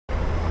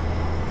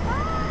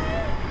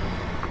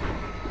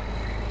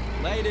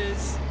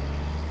Laters.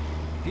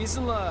 Peace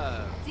and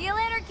love. See you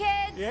later,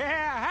 kids!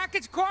 Yeah,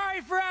 Hackett's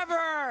Quarry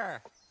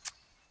forever!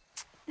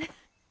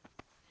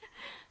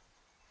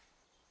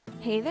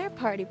 Hey there,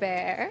 Party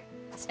Bear.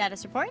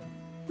 Status report?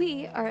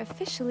 We are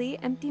officially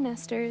empty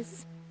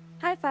nesters.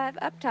 High five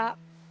up top.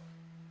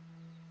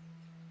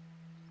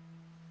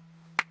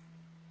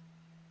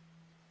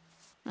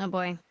 Oh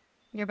boy.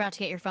 You're about to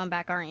get your phone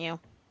back, aren't you?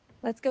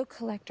 Let's go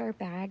collect our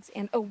bags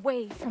and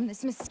away from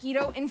this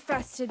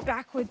mosquito-infested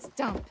backwoods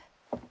dump.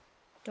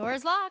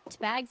 Door's locked,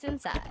 bags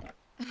inside.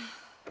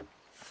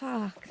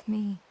 Fuck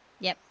me.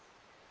 Yep.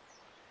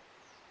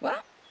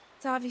 Well,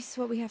 it's obvious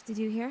what we have to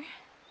do here.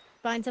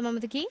 Find someone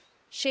with a key?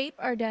 Shape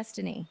our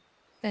destiny.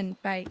 And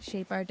by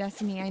shape our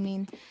destiny, I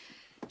mean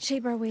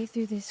shape our way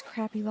through this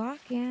crappy lock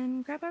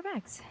and grab our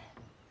bags.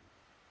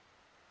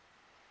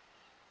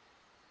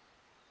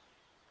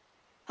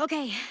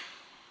 Okay.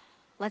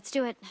 Let's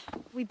do it.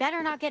 We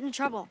better not get in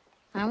trouble.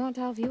 I won't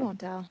tell if you won't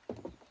tell.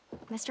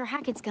 Mr.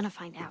 Hackett's gonna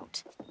find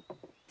out.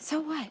 So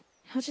what?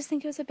 He'll just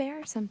think it was a bear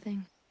or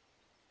something.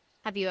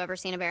 Have you ever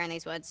seen a bear in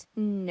these woods?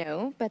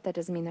 No, but that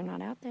doesn't mean they're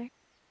not out there.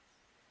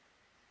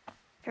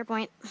 Fair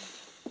point.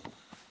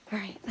 All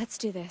right, let's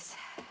do this.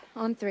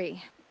 On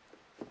 3.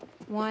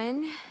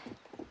 1,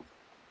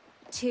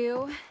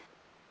 2,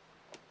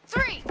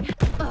 3!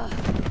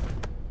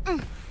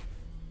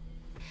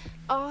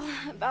 All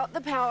about the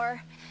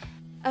power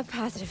of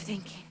positive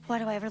thinking. Why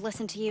do I ever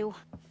listen to you?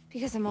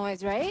 Because I'm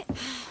always right.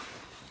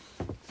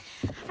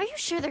 Are you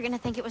sure they're gonna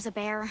think it was a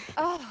bear?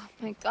 Oh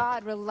my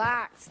god,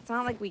 relax. It's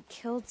not like we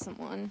killed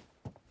someone.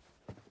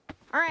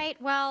 All right,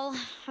 well,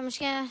 I'm just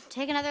gonna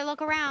take another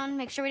look around,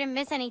 make sure we didn't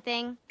miss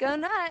anything. Go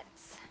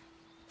nuts.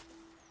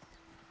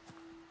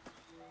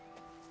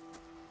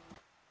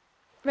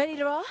 Ready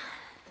to roll?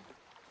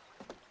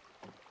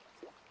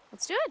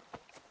 Let's do it.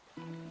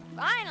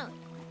 Finally.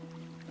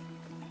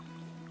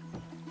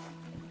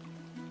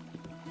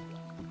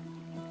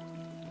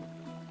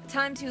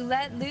 Time to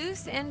let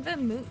loose and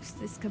vamoose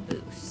this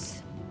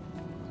caboose.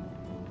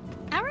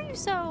 How are you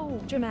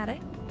so Dramatic.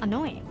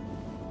 annoying?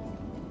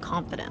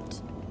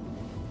 Confident.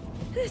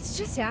 It's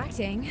just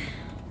acting.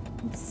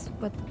 It's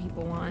what the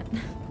people want.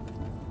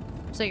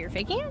 So you're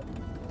faking it?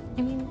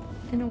 I mean,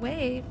 in a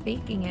way,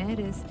 faking it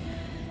is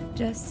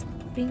just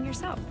being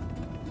yourself,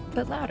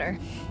 but louder.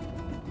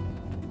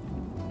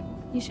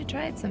 You should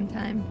try it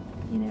sometime.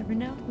 You never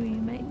know who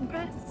you might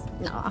impress.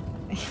 No.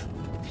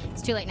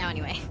 It's too late now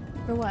anyway.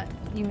 For what?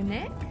 You and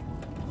Nick?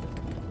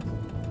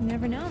 You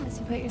never know unless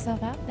you put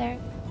yourself out there.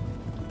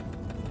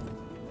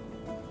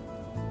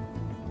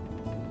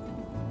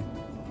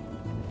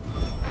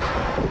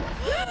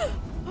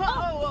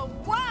 Oh,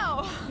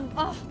 wow!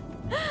 Oh,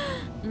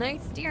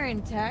 nice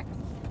steering, Tex.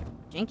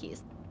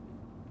 Jinkies.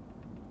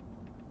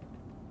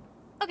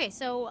 Okay,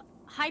 so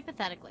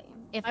hypothetically,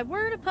 if I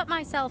were to put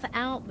myself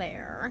out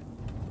there,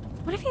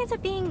 what if he ends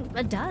up being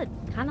a dud?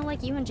 Kind of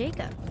like you and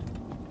Jacob.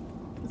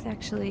 It's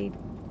actually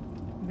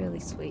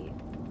really sweet.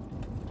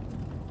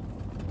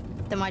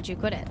 Then why'd you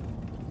quit it?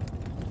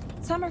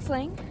 Summer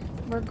fling.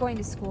 We're going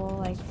to school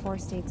like 4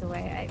 states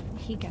away.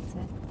 He gets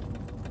it.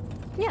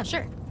 Yeah,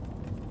 sure.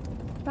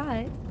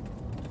 But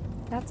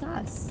that's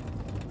us.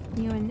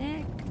 You and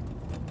Nick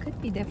could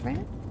be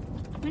different.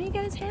 When do you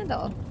get his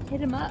handle?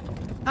 Hit him up.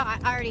 Oh, I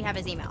already have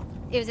his email.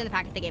 It was in the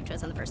packet they gave to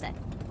us on the first day.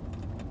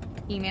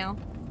 Email?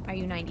 Are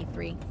you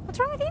 93? What's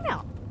wrong with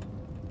email?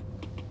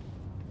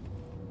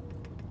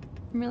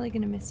 I'm really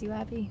gonna miss you,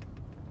 Abby.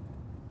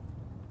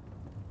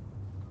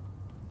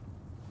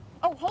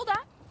 Oh, hold on!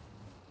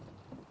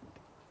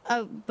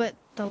 Oh, but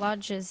the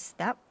lodge is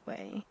that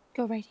way.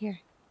 Go right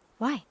here.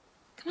 Why?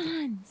 Come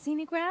on,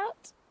 scenic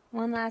route.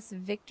 One last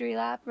victory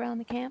lap around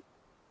the camp.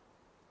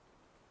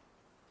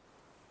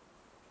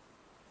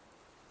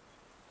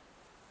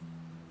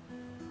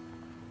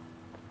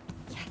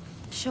 Yes.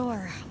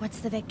 Sure.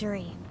 What's the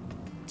victory?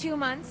 2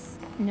 months,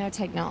 no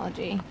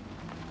technology.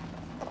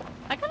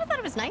 I kind of thought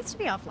it was nice to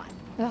be offline.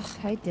 Ugh,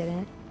 I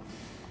didn't.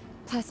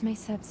 Plus, my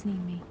subs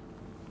need me.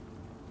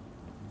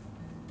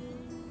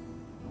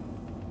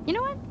 You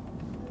know what?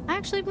 I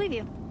actually believe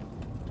you.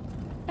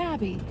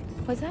 Abby,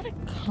 was that a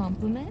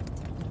compliment?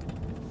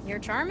 Your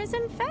charm is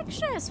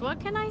infectious. What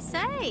can I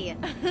say?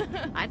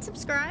 I'd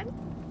subscribe.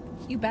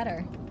 You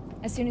better.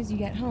 As soon as you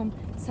get home,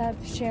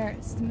 sub, share,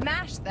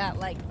 smash that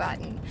like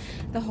button.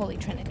 The Holy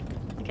Trinity.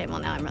 Okay, well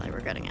now I'm really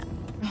regretting it.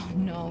 Oh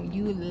no,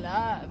 you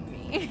love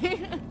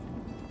me.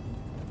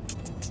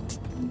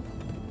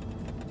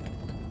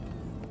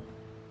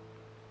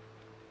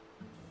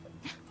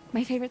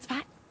 My favorite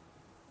spot?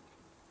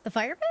 The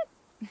fire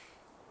pit?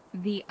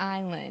 The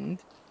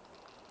island.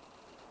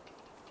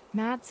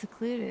 Mad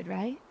secluded,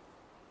 right?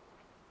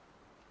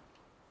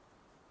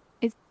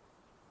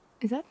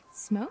 Is that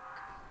smoke?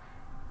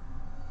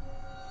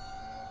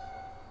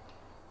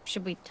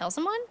 Should we tell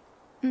someone?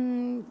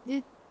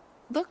 It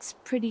looks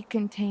pretty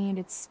contained.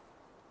 It's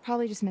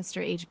probably just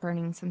Mr. H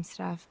burning some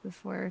stuff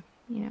before,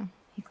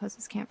 he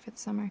closes camp for the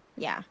summer.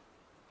 Yeah.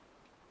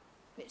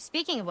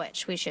 Speaking of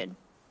which, we should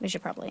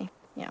probably,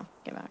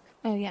 get back.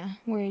 Oh yeah,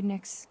 worried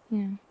Nick's,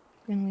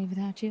 Gonna leave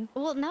without you?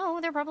 Well, no,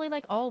 they're probably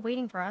like all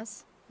waiting for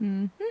us.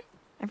 Mm-hmm.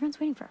 Everyone's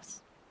waiting for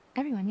us.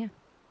 Everyone, yeah.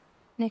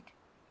 Nick,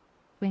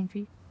 waiting for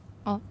you.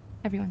 All,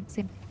 everyone,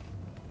 same thing.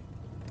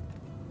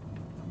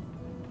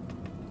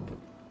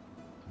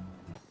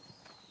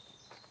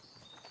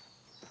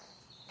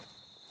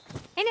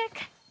 Hey,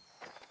 Nick.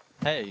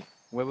 Hey,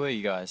 where were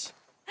you guys?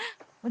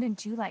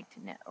 Wouldn't you like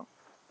to know?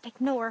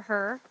 Ignore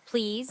her,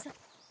 please.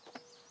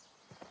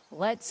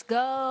 Let's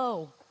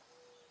go.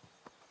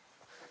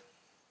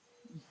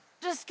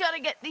 Just gotta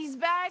get these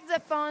bags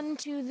up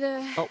onto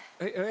the... Oh,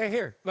 hey,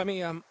 here. Let me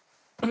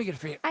get it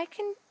for you. I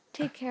can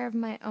take care of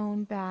my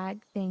own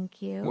bag,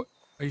 thank you. What,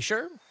 are you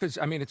sure? Because,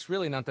 I mean, it's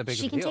really not that big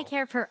She of a can deal. take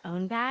care of her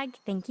own bag,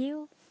 thank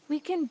you. We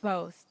can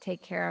both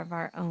take care of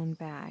our own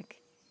bag,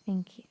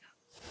 thank you.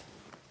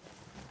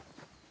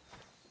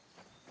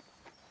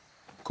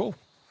 Cool.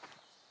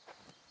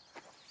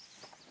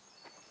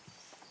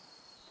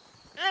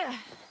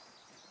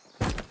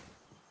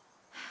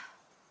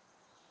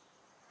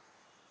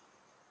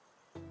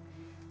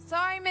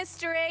 Sorry,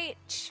 Mr.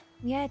 H.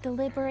 We had to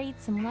liberate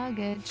some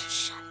luggage.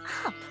 Shut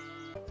up.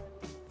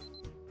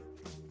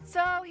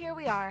 So here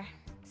we are,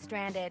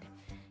 stranded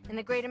in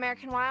the great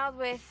American wild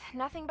with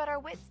nothing but our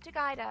wits to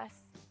guide us.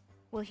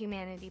 Will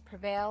humanity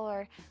prevail,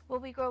 or will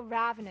we grow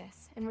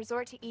ravenous and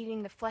resort to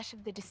eating the flesh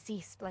of the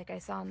deceased like I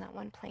saw in that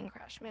one plane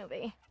crash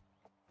movie?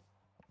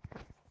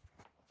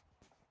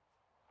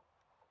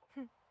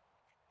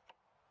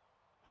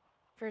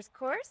 First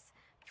course,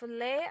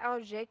 filet au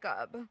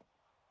Jacob.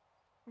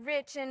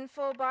 Rich and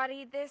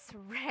full-bodied, this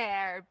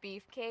rare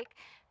beefcake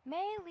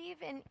may leave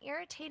an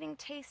irritating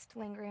taste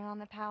lingering on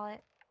the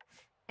palate.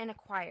 An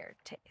acquired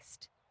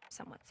taste,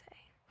 some would say.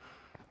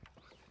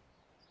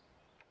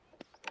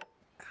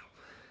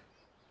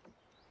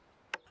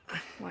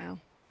 Wow.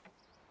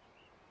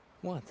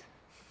 What?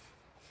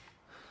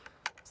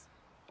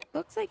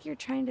 Looks like you're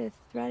trying to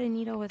thread a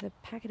needle with a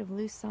packet of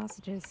loose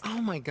sausages.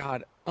 Oh my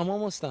God, I'm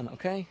almost done,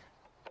 okay?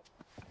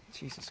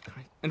 Jesus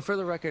Christ. And for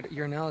the record,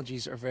 your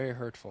analogies are very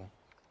hurtful.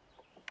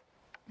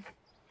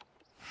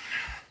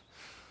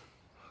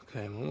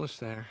 Okay, I'm almost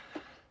there.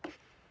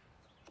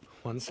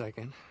 1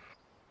 second.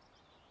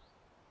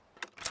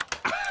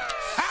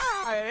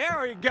 There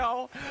we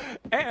go.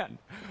 And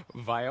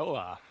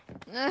Viola,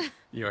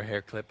 your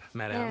hair clip, Yeah,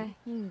 madame.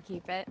 you can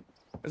keep it.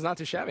 It's not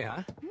too shabby,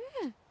 huh?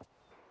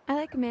 I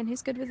like a man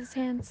who's good with his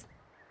hands.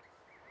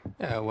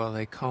 Yeah, well,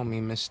 they call me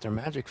Mr.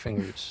 Magic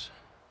Fingers.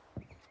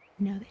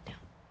 No, they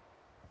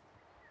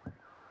don't.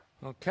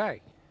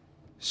 Okay,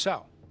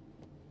 so,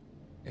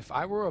 if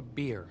I were a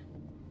beer,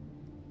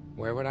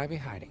 where would I be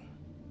hiding?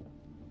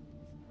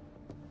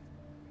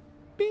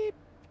 Beep,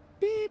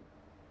 beep,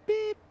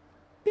 beep,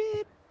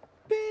 beep,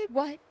 beep.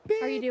 What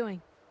beep, are you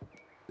doing?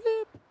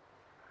 Beep.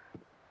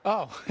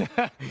 Oh,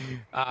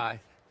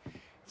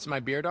 it's my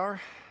beer dar.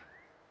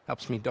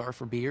 Helps me dar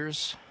for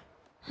beers.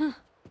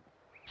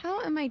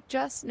 How am I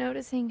just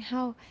noticing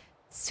how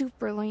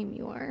super lame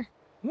you are?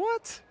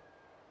 What?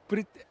 But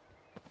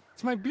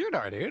it's my beer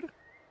dar, dude.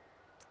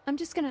 I'm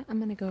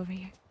gonna go over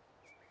here.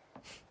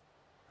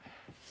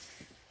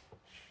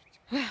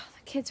 Wow,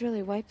 the kids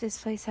really wiped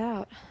this place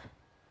out.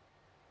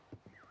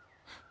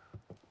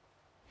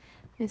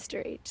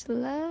 Mr. H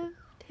loved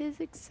his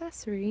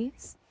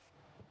accessories.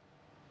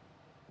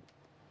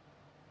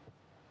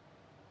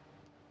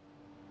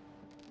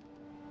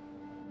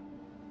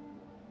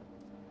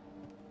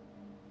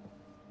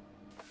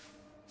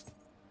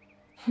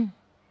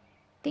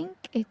 Think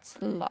it's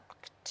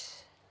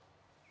locked.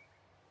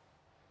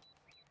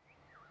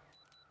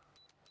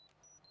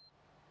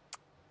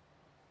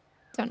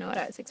 Don't know what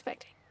I was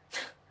expecting.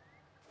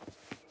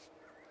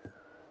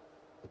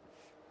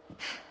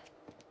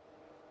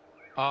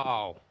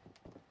 Oh.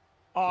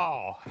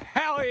 Oh,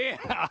 hell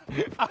yeah!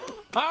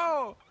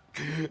 Oh,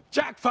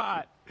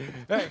 jackpot!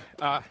 Hey,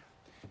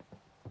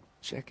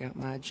 check out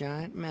my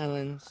giant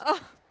melons. Oh.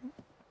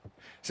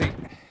 See,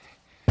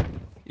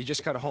 you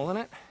just cut a hole in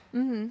it.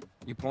 Mm-hmm.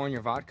 You pour in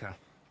your vodka.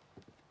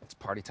 It's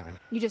party time.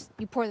 You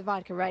pour the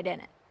vodka right in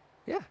it.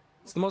 Yeah,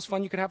 it's the most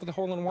fun you could have with a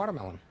hole in a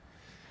watermelon.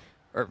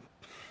 Or,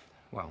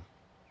 well,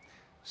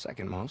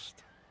 second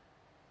most.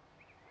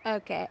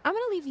 Okay, I'm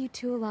gonna leave you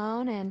two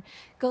alone and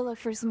go look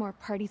for some more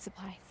party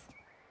supplies.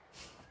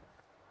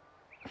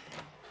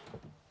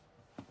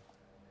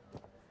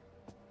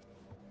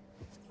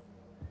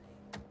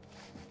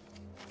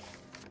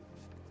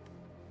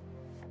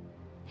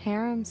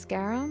 Harem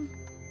scarum?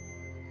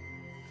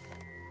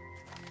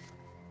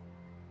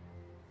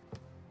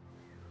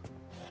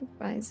 Who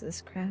buys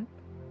this crap?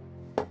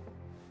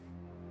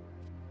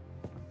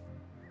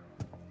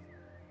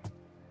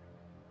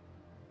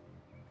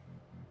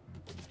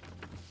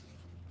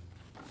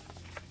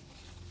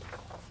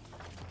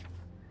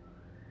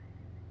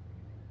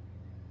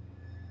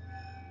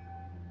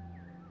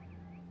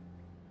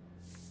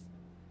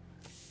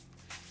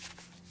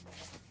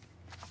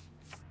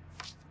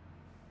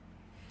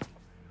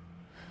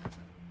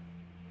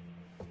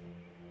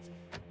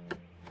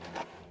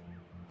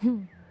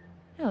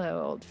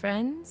 Hello, old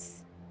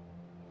friends.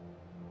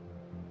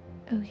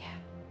 Oh, yeah.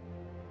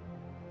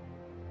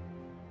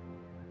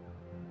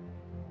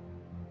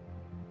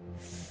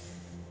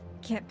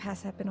 can't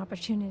pass up an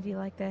opportunity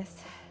like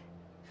this.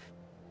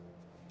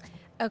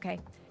 Okay,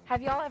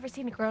 have y'all ever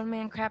seen a grown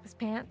man crap his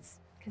pants?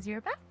 Because you're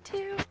about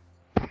to.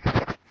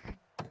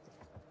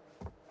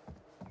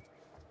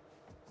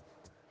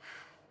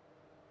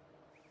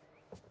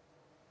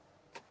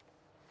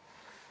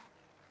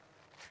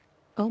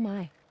 Oh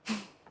my.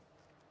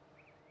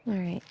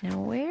 Alright, now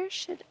where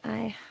should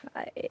I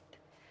hide?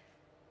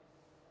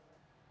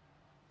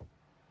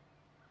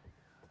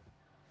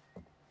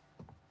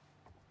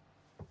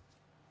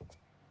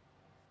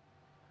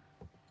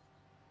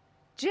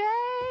 Jacob!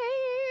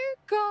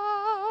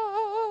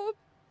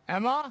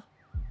 Emma?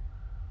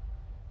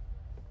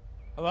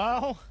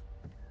 Hello?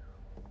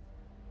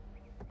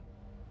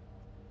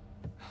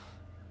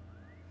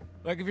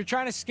 Look, if you're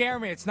trying to scare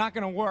me, it's not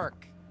gonna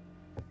work.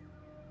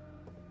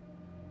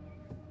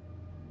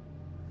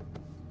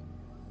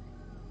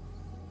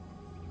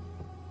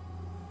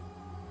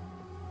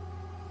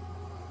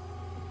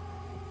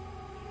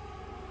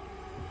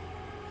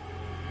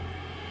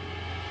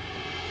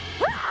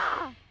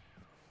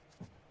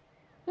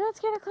 You're not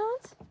scared of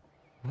clowns?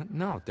 What?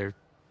 No, they're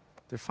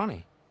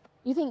funny.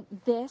 You think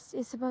this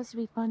is supposed to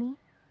be funny?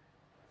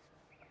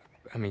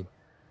 I mean,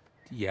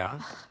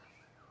 yeah.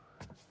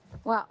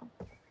 Well,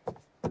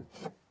 do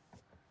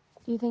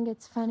you think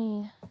it's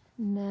funny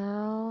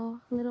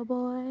now, little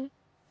boy?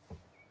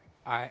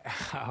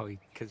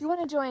 Because You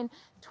want to join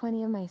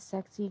 20 of my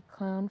sexy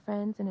clown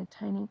friends in a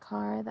tiny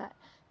car that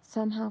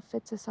somehow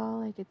fits us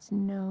all like it's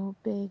no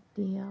big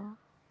deal?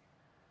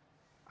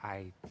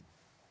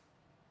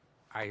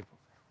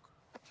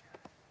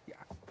 Yeah.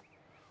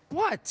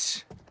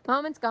 What?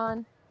 Moment's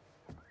gone.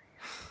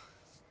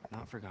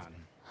 Not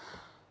forgotten.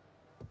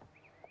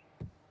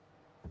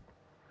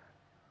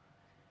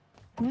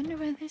 I wonder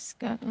where this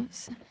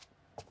goes.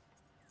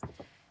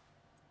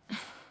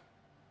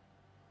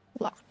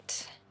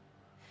 Locked.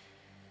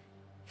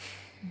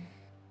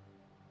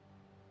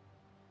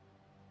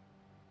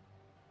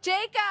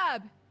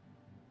 Jacob!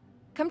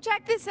 Come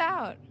check this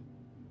out.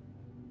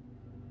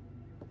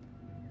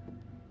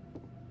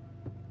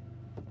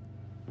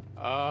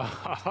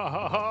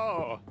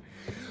 Oh,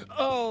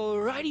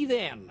 alrighty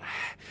then.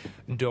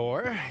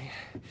 Door,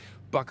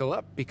 buckle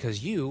up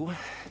because you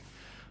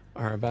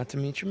are about to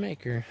meet your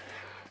maker.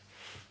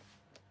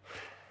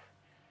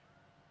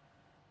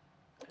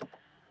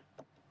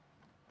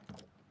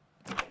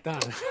 Done.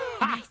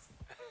 Nice.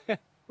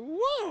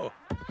 Whoa.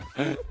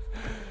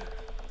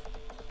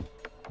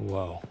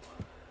 Whoa.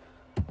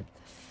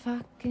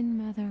 Fucking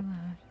mother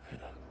load.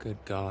 Good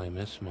golly,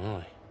 Miss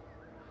Molly.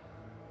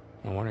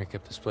 No wonder I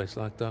kept this place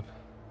locked up.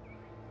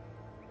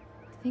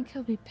 Think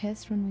he'll be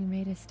pissed when we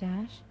made a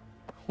stash?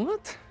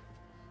 What?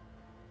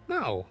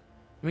 No.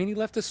 I mean, he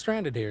left us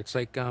stranded here. It's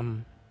like,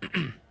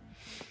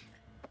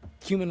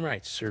 human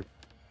rights or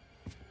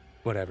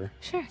whatever.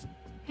 Sure.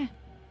 Yeah.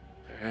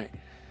 All right.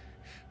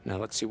 Now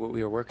let's see what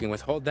we are working with.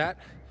 Hold that.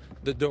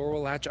 The door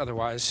will latch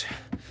otherwise.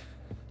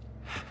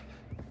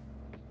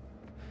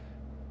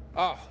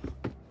 Oh.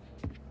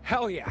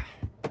 Hell yeah.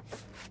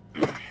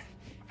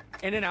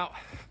 In and out.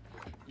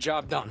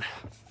 Job done.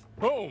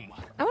 Boom.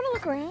 I want to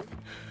look around.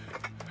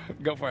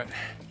 Go for it.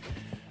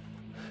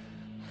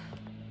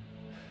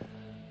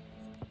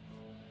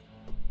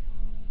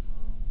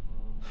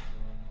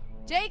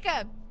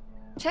 Jacob!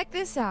 Check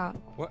this out.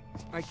 What?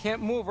 I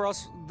can't move or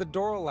else the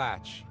door will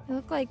latch. They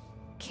look like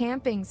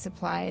camping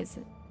supplies.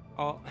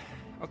 Oh,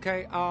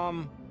 okay,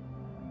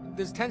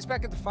 there's tents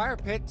back at the fire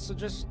pit, so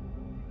just,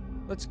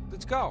 let's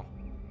go.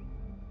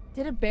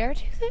 Did a bear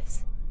do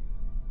this?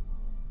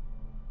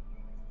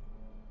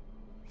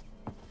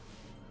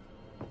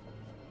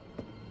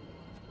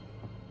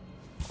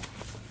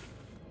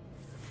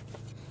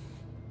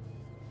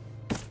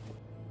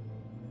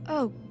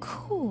 Oh,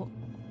 cool.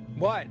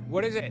 What?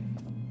 What is it?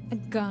 A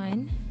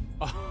gun.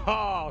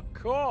 Oh,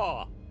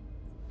 cool.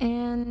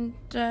 And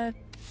a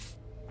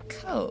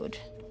code.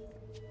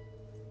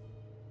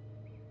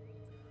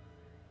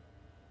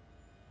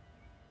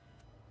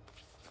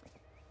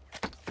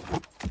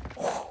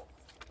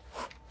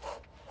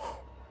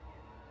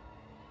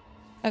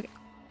 Okay.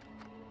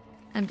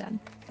 I'm done.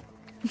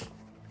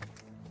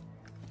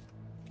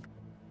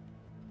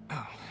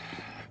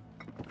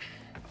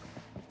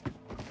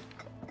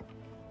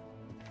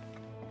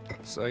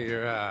 So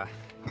you're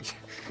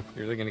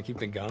really gonna keep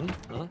the gun,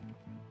 huh?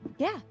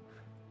 Yeah.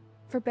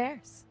 For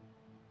bears.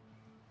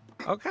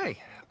 Okay.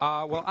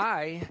 Well,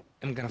 I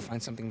am gonna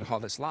find something to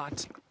haul this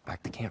lot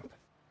back to camp.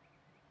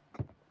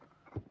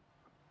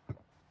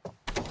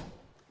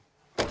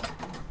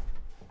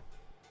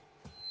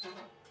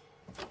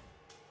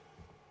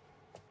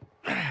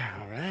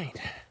 All right.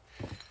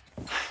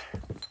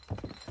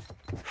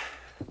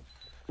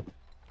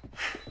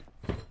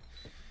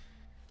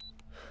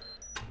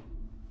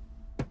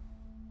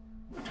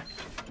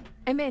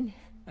 I'm in.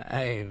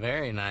 Hey,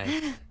 very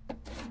nice.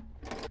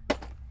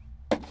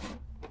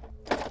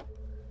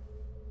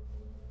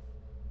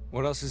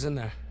 What else is in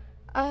there?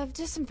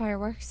 Just some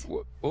fireworks.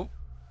 Oh,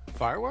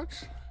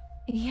 fireworks?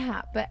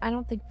 Yeah, but I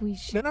don't think we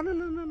should.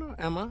 No,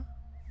 Emma.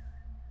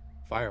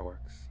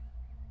 Fireworks.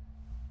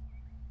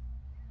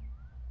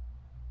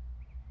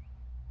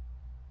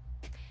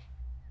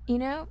 You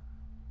know,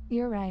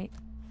 you're right.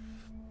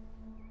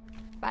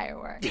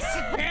 Fireworks.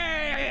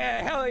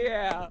 Yeah, hell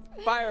yeah!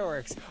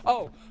 Fireworks.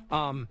 Oh,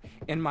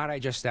 and might I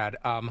just add,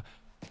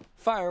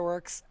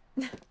 fireworks.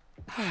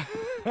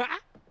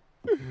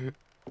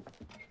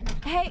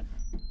 Hey,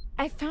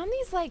 I found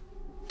these, like,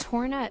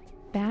 torn up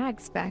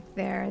bags back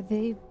there.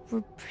 They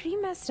were pretty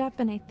messed up,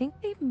 and I think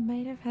they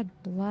might have had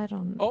blood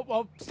on them.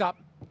 Oh, stop.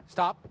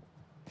 Stop.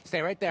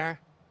 Stay right there.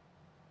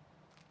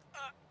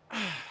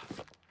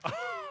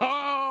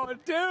 Oh,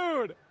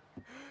 dude!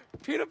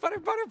 Peanut butter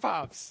butter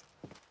pops.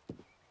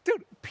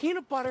 Dude,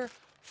 peanut butter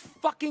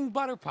fucking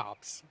butter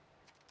pops.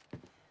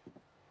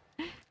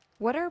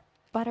 What are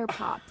butter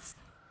pops?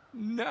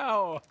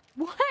 No.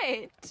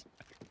 What?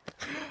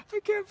 I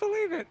can't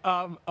believe it.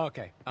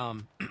 Okay.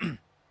 Pop,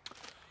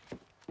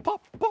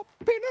 pop,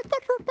 peanut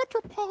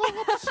butter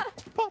pops.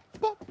 Pop,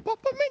 pop,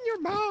 pop them in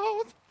your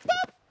mouth.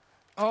 Pop.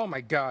 Oh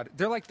my god.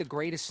 They're like the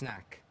greatest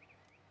snack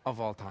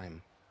of all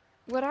time.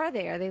 What are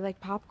they? Are they like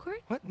popcorn?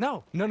 What?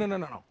 No.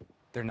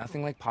 They're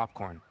nothing like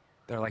popcorn.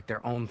 They're like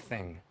their own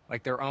thing.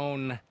 Like their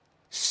own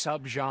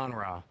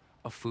subgenre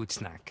of food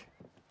snack.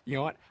 You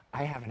know what?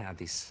 I haven't had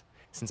these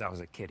since I was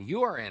a kid.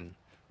 You are in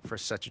for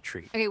such a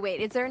treat. Okay,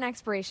 wait. Is there an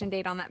expiration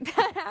date on that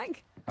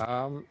bag?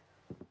 No,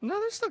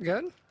 they're still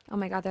good. Oh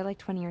my god, they're like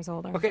 20 years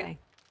old, aren't Okay, they?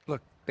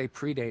 look, they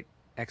predate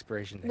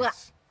expiration dates. Blah.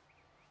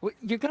 Well,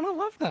 you're gonna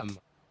love them.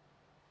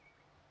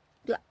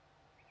 Blah.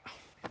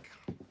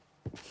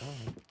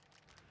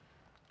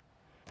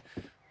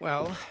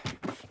 Well,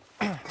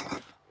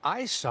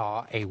 I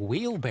saw a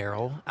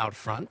wheelbarrow out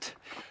front,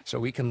 so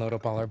we can load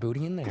up all our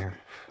booty in there.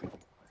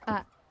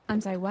 I'm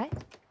sorry, what?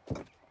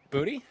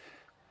 Booty?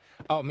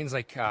 Oh, it means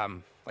like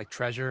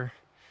treasure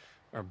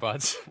or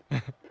buds.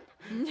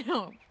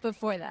 No,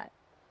 before that.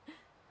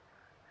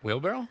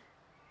 Wheelbarrow?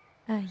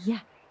 Yeah.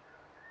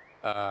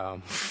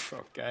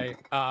 Okay.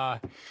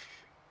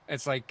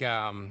 It's like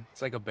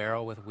a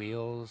barrel with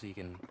wheels. You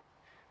can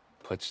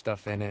put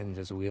stuff in it and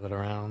just wheel it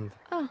around.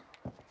 Oh,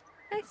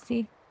 I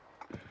see.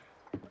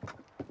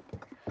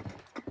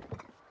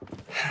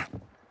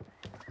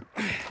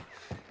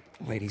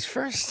 Ladies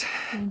first.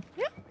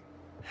 Yeah.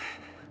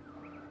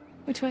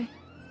 Which way?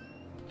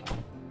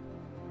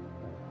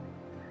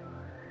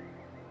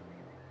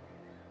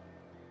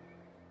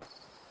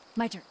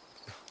 My turn.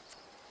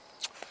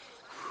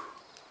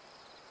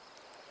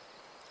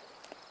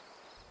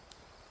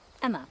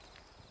 Emma.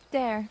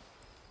 There.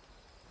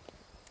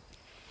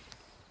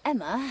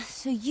 Emma,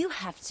 so you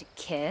have to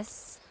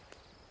kiss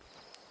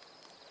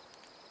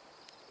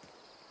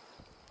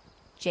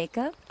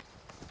Jacob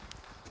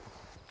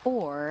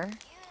or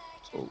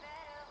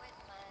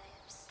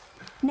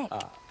Nick.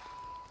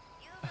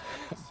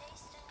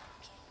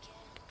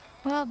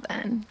 Well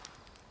then.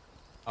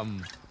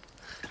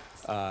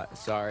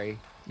 Sorry,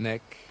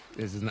 Nick.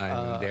 This is not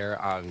even there,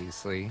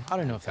 obviously. I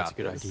don't know if that's a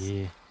good Got this.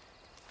 idea.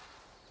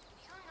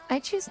 I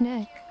choose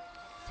Nick.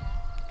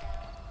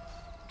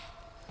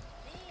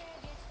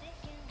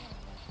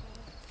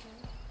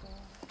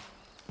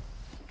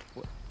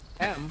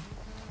 Em?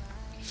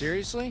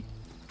 Seriously?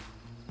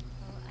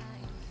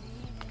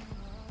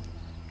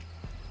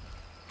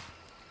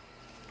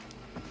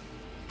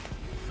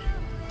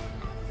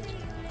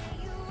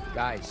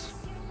 Guys.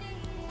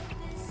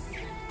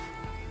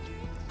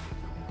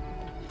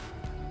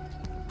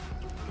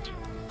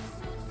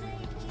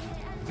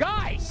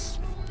 Guys!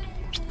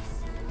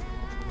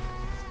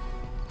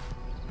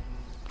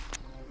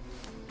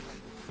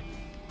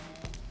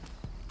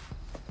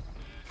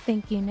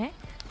 Thank you, Nick.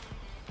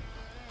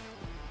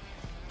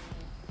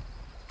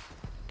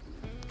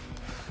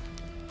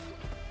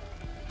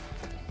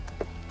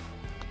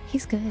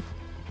 He's good.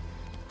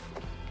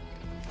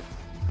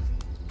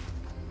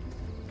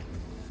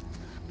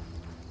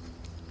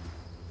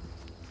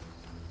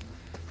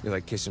 You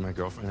like kissing my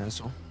girlfriend,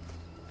 asshole?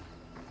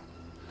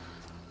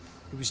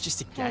 It was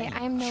just a Hey, game.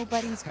 I'm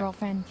nobody's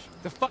girlfriend.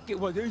 The fuck it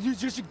was. It was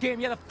just a game.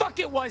 Yeah, the fuck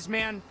it was,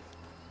 man.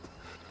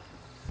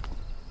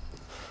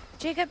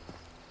 Jacob,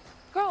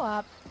 grow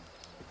up.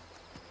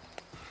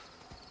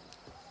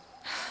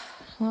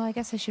 Well, I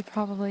guess I should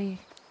probably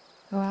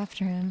go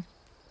after him.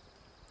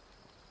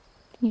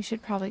 You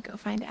should probably go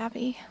find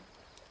Abby.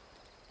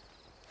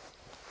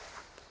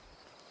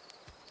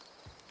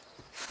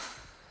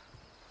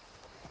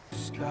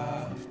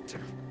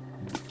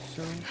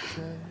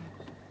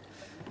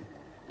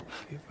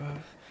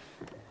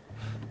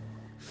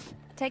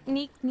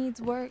 Technique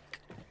needs work.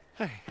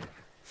 Hey.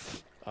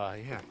 Yeah.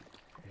 I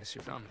guess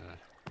you found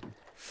that.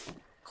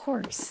 Of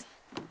course.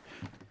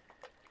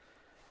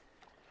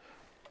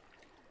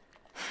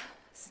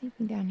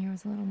 Sneaking down here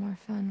was a little more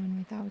fun when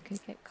we thought we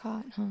could get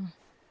caught, huh?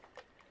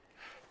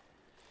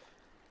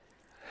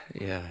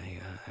 Yeah,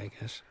 I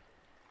guess.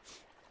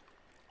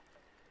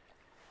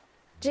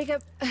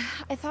 Jacob,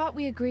 I thought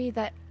we agreed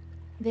that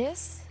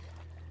this,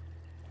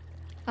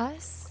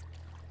 us,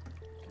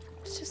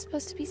 was just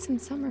supposed to be some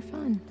summer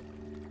fun.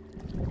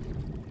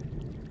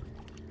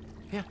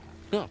 Yeah.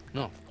 No.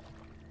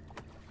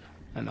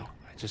 I know.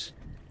 I just...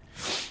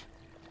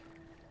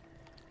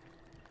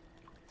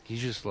 You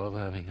just love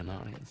having an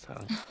audience,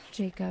 huh?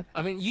 Jacob.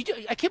 I mean,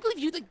 I can't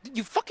believe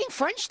you fucking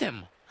Frenched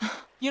him.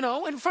 You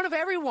know, in front of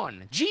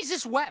everyone.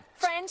 Jesus wept.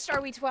 French,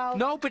 are we 12?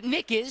 No, but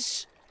Nick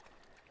is.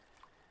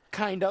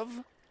 Kind of.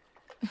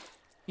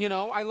 You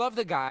know, I love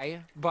the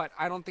guy, but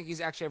I don't think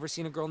he's actually ever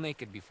seen a girl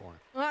naked before.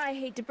 Well, I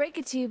hate to break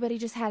it to you, but he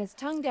just had his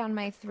tongue down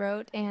my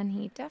throat, and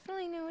he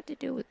definitely knew what to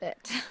do with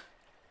it.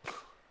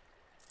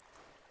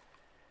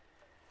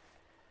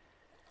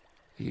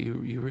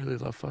 You really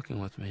love fucking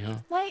with me, huh?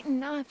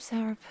 Lighten up,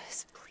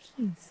 Sourpuss,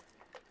 please.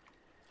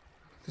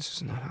 This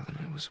is not how the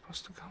night was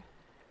supposed to go.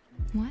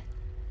 What?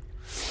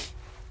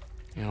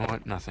 You know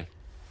what? Nothing.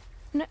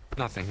 No.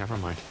 Nothing. Never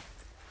mind.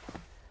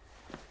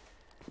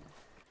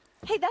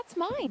 Hey, that's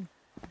mine.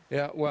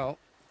 Yeah, well,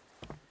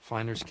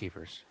 finders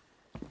keepers.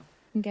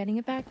 I'm getting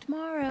it back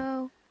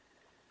tomorrow.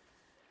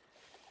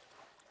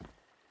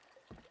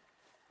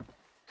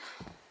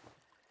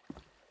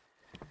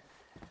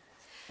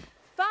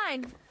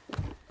 Fine.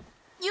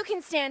 You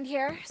can stand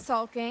here,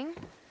 sulking,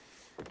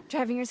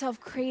 driving yourself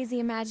crazy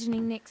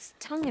imagining Nick's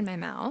tongue in my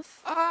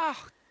mouth.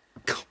 Ah,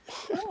 come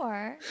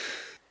on.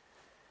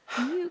 Or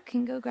you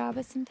can go grab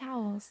us some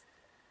towels.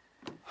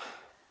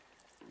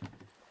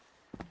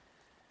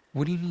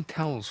 What do you need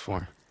towels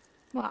for?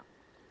 Well,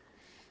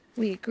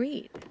 we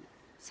agreed.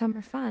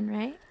 Summer fun,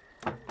 right?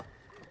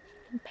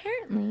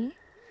 Apparently,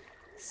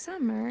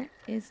 summer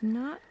is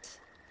not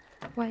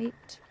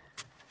quite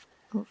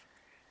over.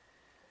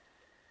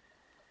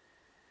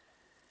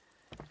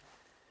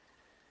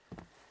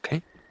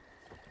 Okay.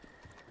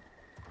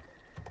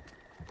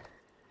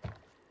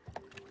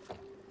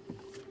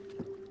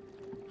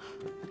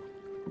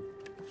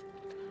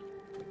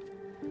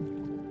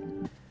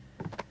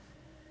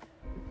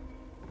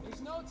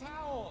 There's no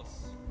towels.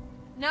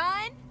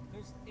 None?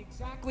 There's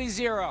exactly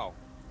zero.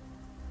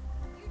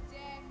 You dick.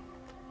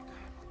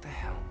 What the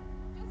hell?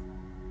 Just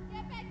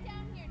get back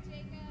down here,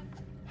 Jacob.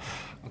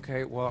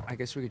 Okay, well, I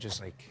guess we could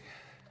just, like,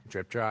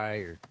 drip dry,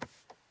 or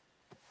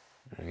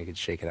you could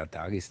shake it out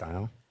doggy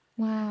style.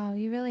 Wow,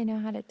 you really know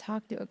how to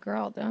talk to a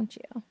girl, don't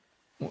you?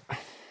 Well,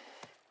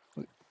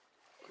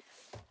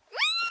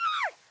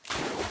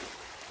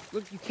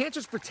 look, you can't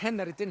just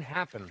pretend that it didn't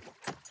happen.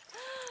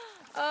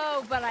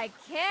 Oh, but I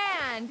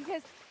can,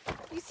 because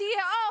you see,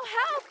 oh,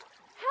 help!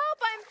 Help!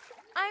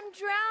 I'm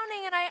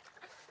drowning, and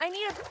I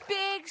need a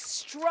big,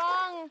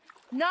 strong,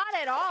 not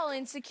at all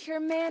insecure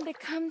man to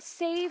come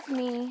save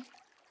me.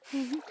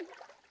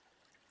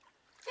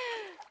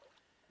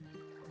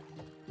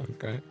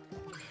 Okay.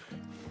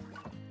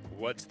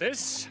 What's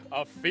this?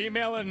 A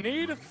female in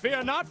need?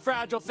 Fear not,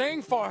 fragile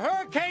thing, for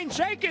Hurricane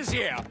Jake is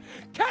here!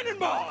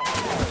 Cannonball!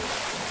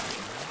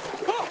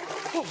 Oh,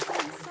 oh,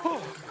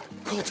 oh.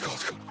 Cold, cold,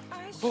 cold.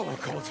 Oh,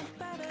 cold.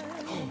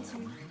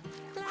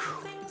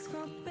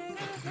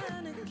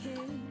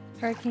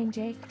 Hurricane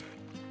Jake.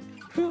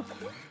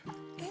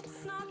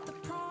 It's not the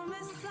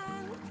promised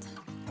land,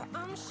 but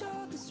I'm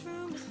sure this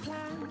room is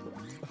planned.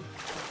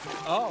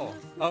 Oh,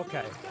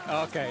 okay.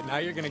 Okay, now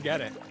you're gonna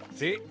get it.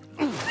 See?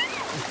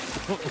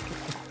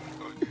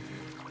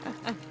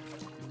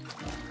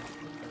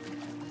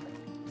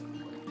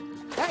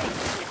 Hey!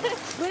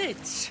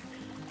 Quit!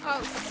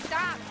 Oh,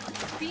 stop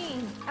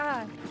being,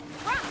 rough.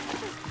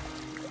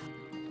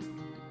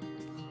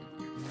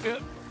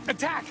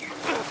 Attack!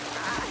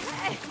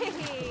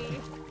 Hey.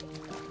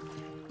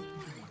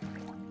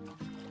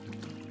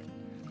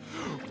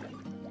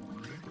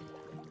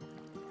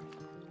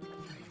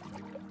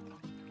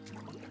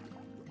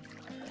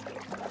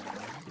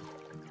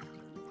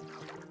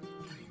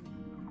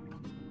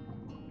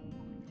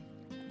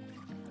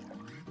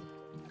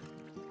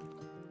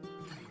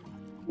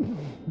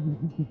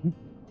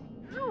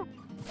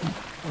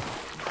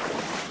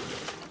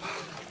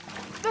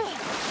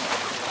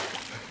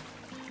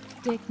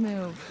 Dick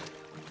move.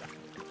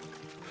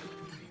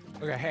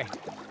 Okay, hey.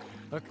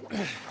 Look.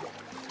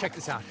 Check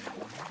this out.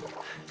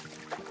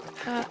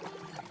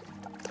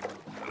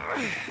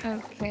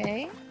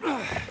 Okay.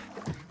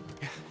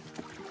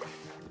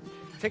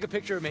 Take a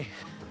picture of me.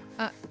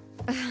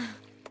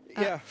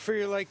 Yeah, for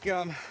your, like,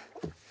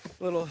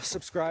 little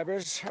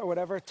subscribers or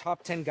whatever.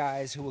 Top 10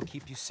 guys who will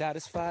keep you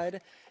satisfied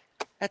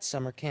at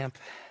summer camp.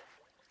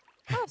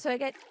 Oh, so I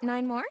get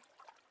 9 more?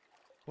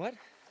 What?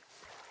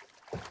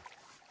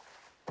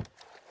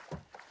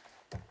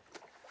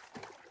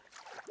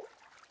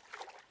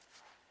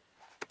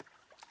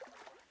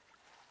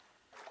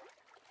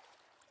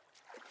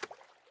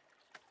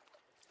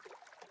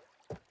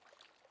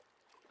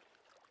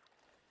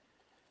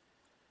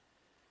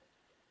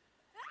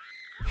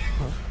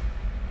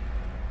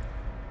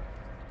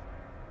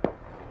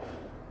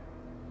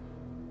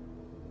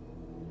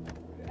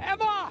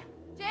 Emma!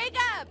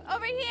 Jacob,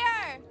 over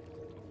here!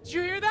 Did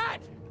you hear that?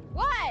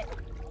 What?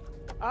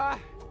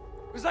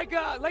 It was like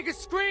a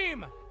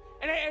scream.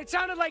 And it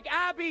sounded like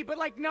Abby, but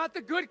like not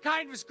the good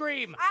kind of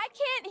scream. I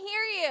can't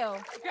hear you.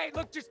 Okay,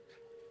 look, just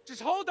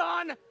hold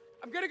on.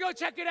 I'm gonna go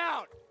check it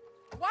out.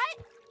 What?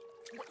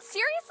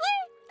 Seriously?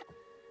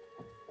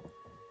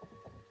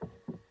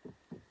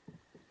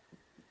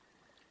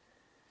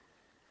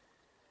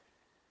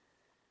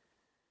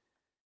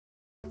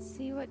 Let's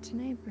see what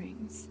tonight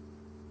brings.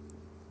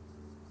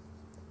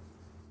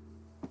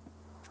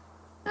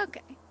 Okay,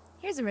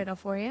 here's a riddle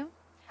for you.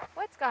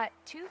 What's got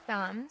 2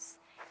 thumbs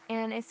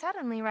and is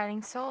suddenly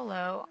riding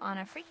solo on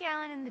a freaky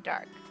island in the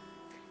dark?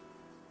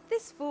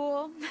 This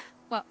fool,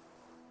 well,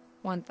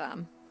 1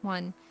 thumb,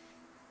 1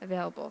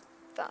 available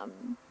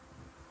thumb.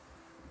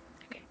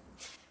 Okay.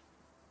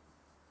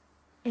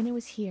 And it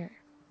was here,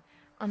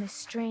 on this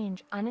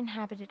strange,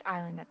 uninhabited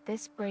island, that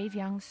this brave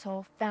young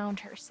soul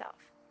found herself.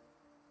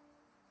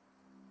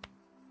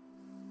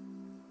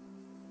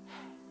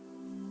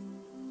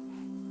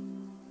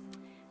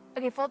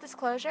 Okay, full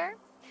disclosure,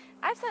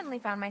 I've suddenly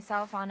found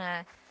myself on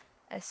a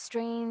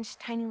strange,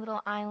 tiny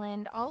little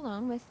island all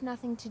alone with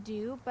nothing to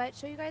do but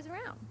show you guys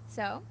around.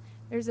 So,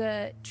 there's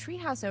a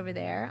treehouse over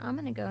there. I'm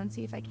gonna go and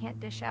see if I can't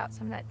dish out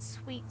some of that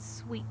sweet,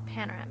 sweet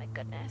panoramic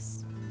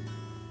goodness.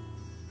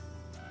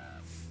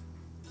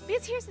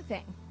 Because here's the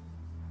thing.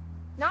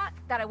 Not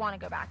that I want to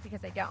go back,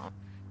 because I don't.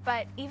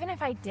 But even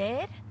if I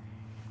did,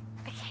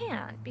 I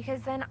can't,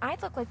 because then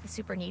I'd look like the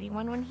super needy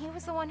one when he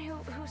was the one who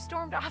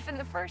stormed off in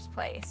the first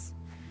place.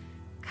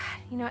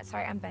 God, you know what?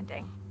 Sorry, I'm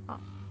venting. Oh,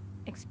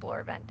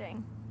 explore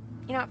venting.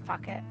 You know what?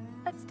 Fuck it.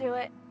 Let's do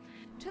it.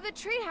 To the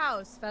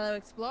treehouse, fellow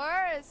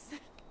explorers.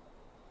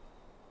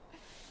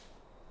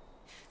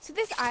 So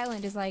this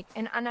island is like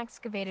an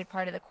unexcavated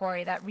part of the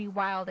quarry that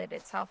rewilded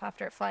itself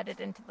after it flooded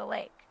into the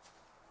lake.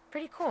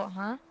 Pretty cool,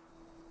 huh?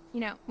 You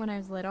know, when I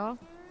was little,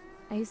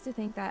 I used to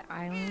think that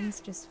islands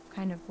just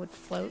kind of would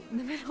float in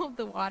the middle of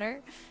the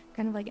water,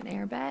 kind of like an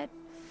airbed.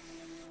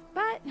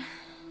 But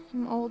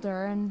I'm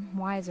older and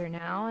wiser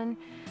now and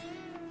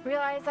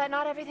realize that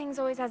not everything's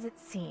always as it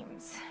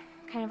seems.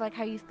 Kind of like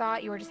how you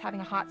thought you were just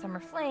having a hot summer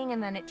fling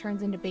and then it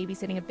turns into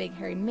babysitting a big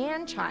hairy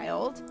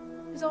man-child.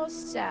 It's all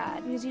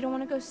sad because you don't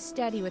want to go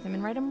steady with him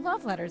and write him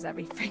love letters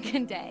every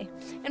freaking day.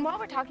 And while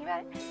we're talking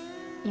about it,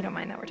 you don't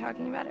mind that we're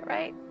talking about it,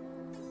 right?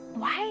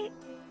 Why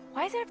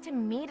is it up to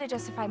me to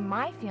justify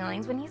my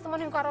feelings when he's the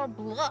one who got all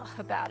blah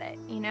about it,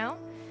 you know?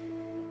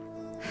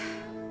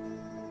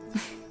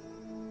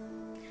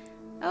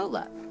 Oh,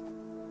 look.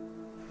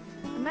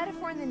 A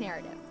metaphor in the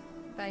narrative.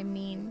 I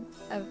mean,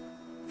 a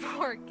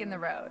fork in the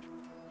road.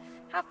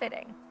 How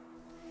fitting.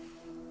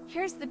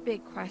 Here's the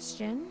big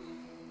question.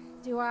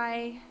 Do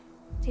I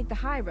take the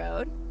high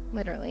road,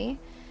 literally,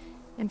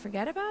 and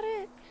forget about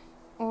it?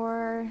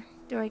 Or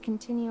do I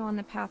continue on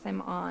the path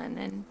I'm on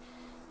and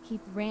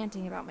keep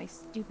ranting about my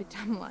stupid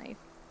dumb life?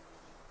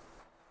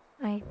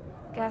 I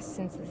guess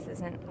since this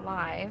isn't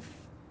live,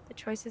 the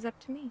choice is up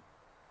to me.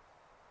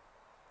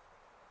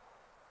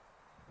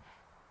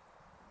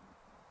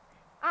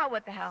 Ah,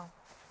 what the hell.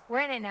 We're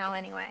in it now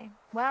anyway.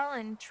 Well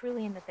and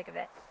truly in the thick of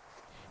it.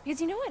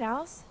 Because you know what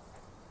else?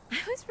 I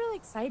was really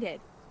excited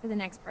for the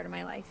next part of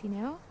my life, you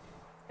know?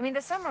 I mean,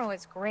 the summer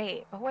was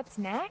great, but what's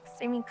next?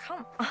 I mean,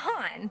 come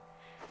on.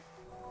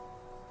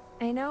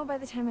 I know by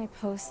the time I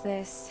post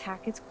this,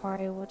 Hackett's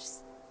Quarry will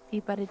just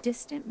be but a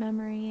distant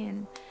memory,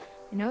 and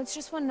I know it's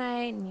just one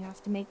night, and you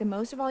have to make the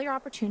most of all your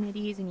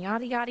opportunities, and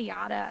yada, yada,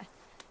 yada.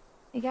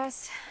 I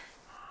guess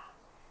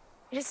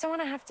I just don't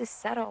want to have to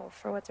settle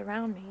for what's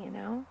around me, you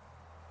know?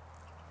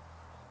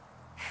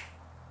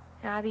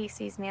 Abby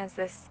sees me as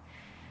this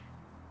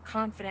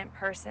confident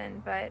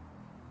person, but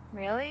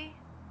really?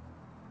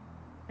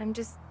 I'm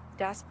just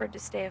desperate to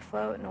stay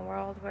afloat in a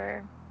world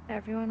where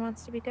everyone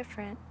wants to be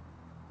different.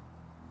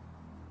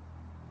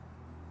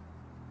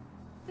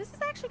 This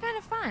is actually kind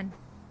of fun.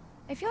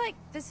 I feel like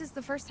this is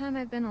the first time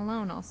I've been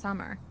alone all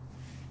summer.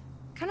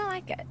 Kind of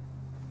like it.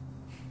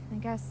 I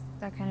guess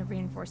that kind of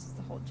reinforces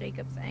the whole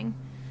Jacob thing.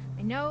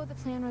 I know the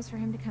plan was for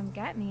him to come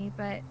get me,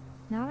 but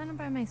now that I'm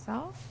by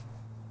myself,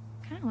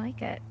 I kind of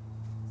like it.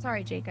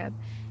 Sorry, Jacob,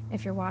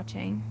 if you're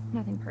watching.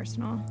 Nothing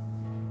personal.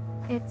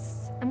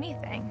 It's a me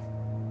thing.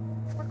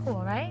 We're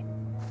cool, right?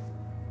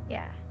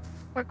 Yeah,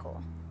 we're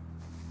cool.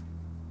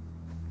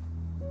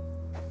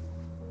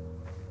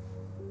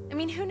 I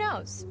mean, who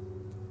knows?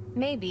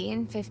 Maybe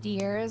in 50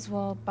 years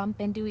we'll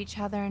bump into each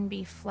other and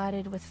be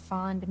flooded with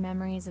fond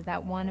memories of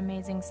that one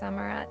amazing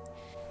summer at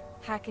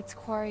Hackett's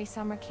Quarry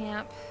summer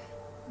camp.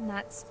 And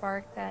that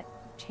spark that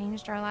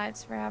changed our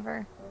lives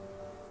forever.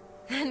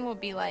 Then we'll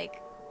be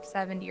like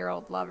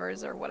 70-year-old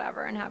lovers or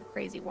whatever and have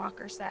crazy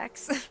walker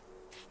sex.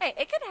 Hey,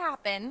 it could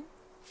happen.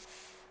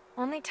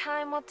 Only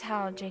time will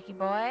tell, Jakey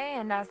boy,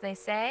 and as they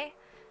say,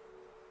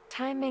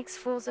 time makes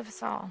fools of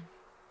us all.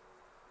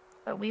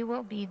 But we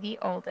will be the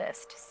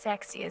oldest,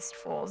 sexiest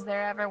fools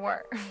there ever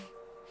were.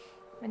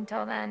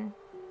 Until then,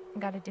 I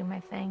gotta do my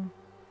thing.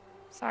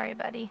 Sorry,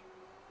 buddy.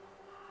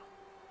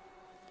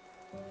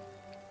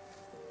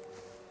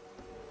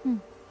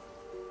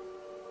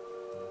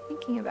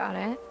 Thinking about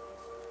it,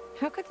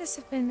 how could this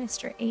have been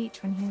Mr.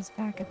 H when he was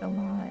back at the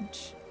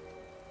lodge?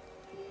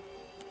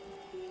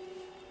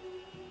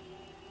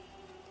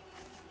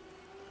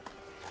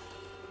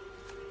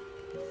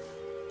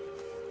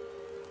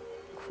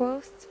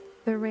 Quoth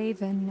the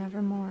raven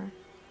nevermore.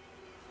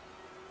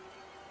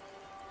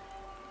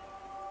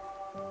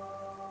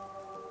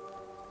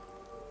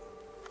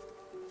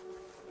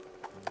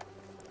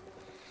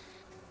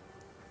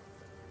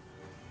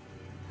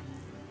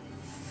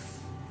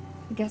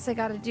 I guess I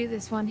gotta do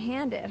this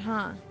one-handed,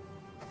 huh?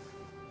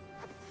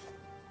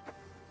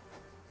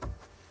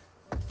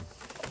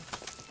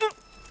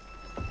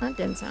 That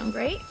didn't sound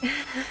great.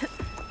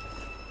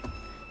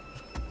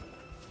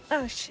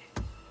 Oh, shit.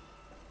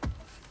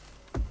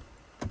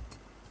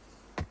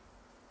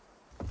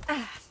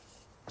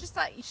 Just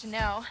thought you should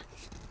know.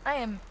 I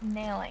am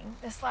nailing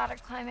this ladder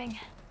climbing.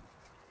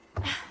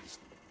 All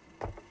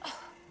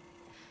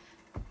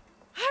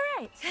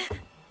right.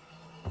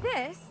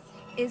 This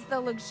is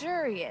the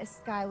luxurious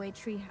Skyway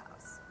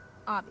treehouse,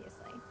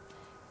 obviously.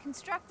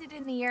 Constructed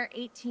in the year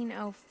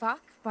 1800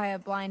 fuck by a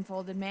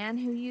blindfolded man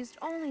who used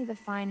only the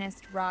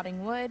finest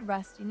rotting wood,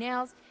 rusty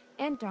nails,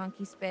 and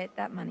donkey spit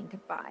that money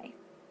could buy.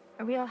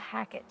 A real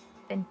Hackett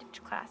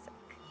vintage classic.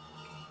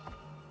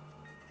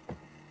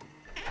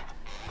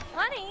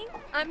 Honey,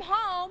 I'm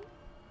home.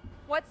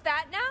 What's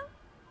that now?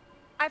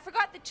 I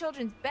forgot the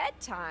children's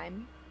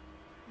bedtime.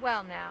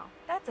 Well now,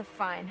 that's a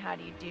fine how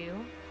do you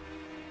do.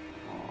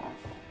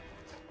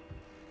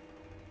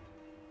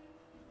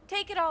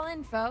 Take it all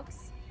in,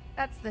 folks.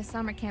 That's the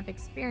summer camp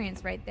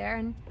experience right there,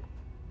 and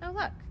oh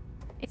look,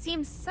 it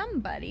seems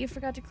somebody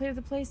forgot to clear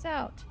the place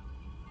out.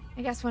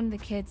 I guess one of the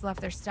kids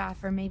left their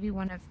stuff, or maybe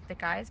one of the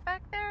guys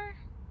back there?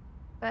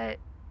 But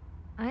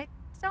I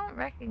don't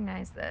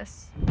recognize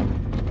this.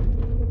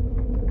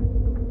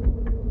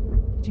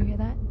 Did you hear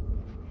that?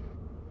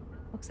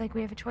 Looks like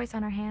we have a choice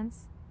on our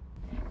hands.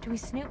 Do we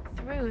snoop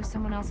through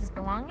someone else's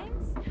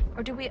belongings?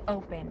 Or do we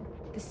open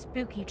the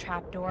spooky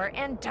trapdoor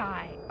and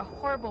die a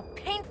horrible,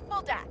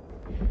 painful death?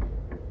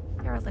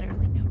 There are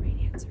literally no right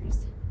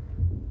answers.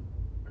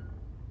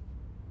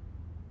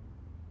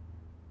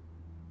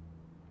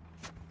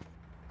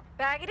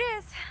 Bag it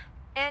is.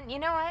 And you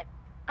know what?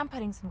 I'm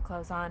putting some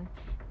clothes on.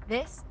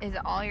 This is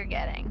all you're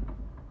getting.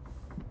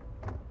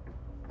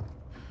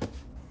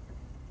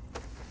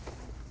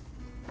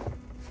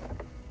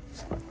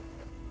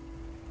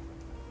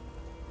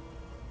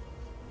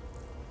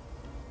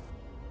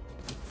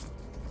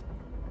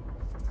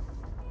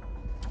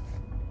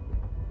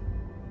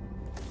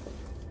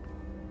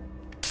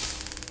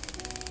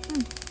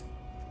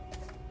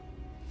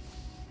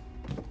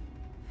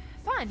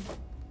 Fun.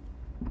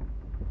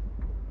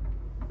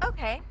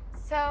 Okay,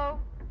 so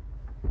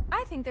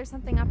I think there's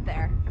something up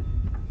there.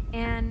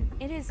 And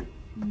it is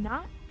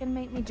not gonna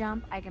make me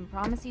jump, I can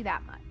promise you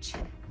that much.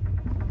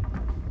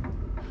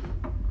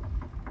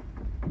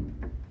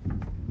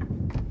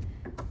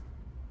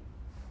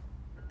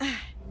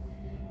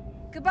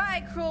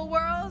 Goodbye, cruel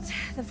world.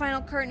 The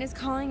final curtain is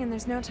calling and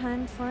there's no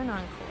time for an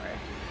encore.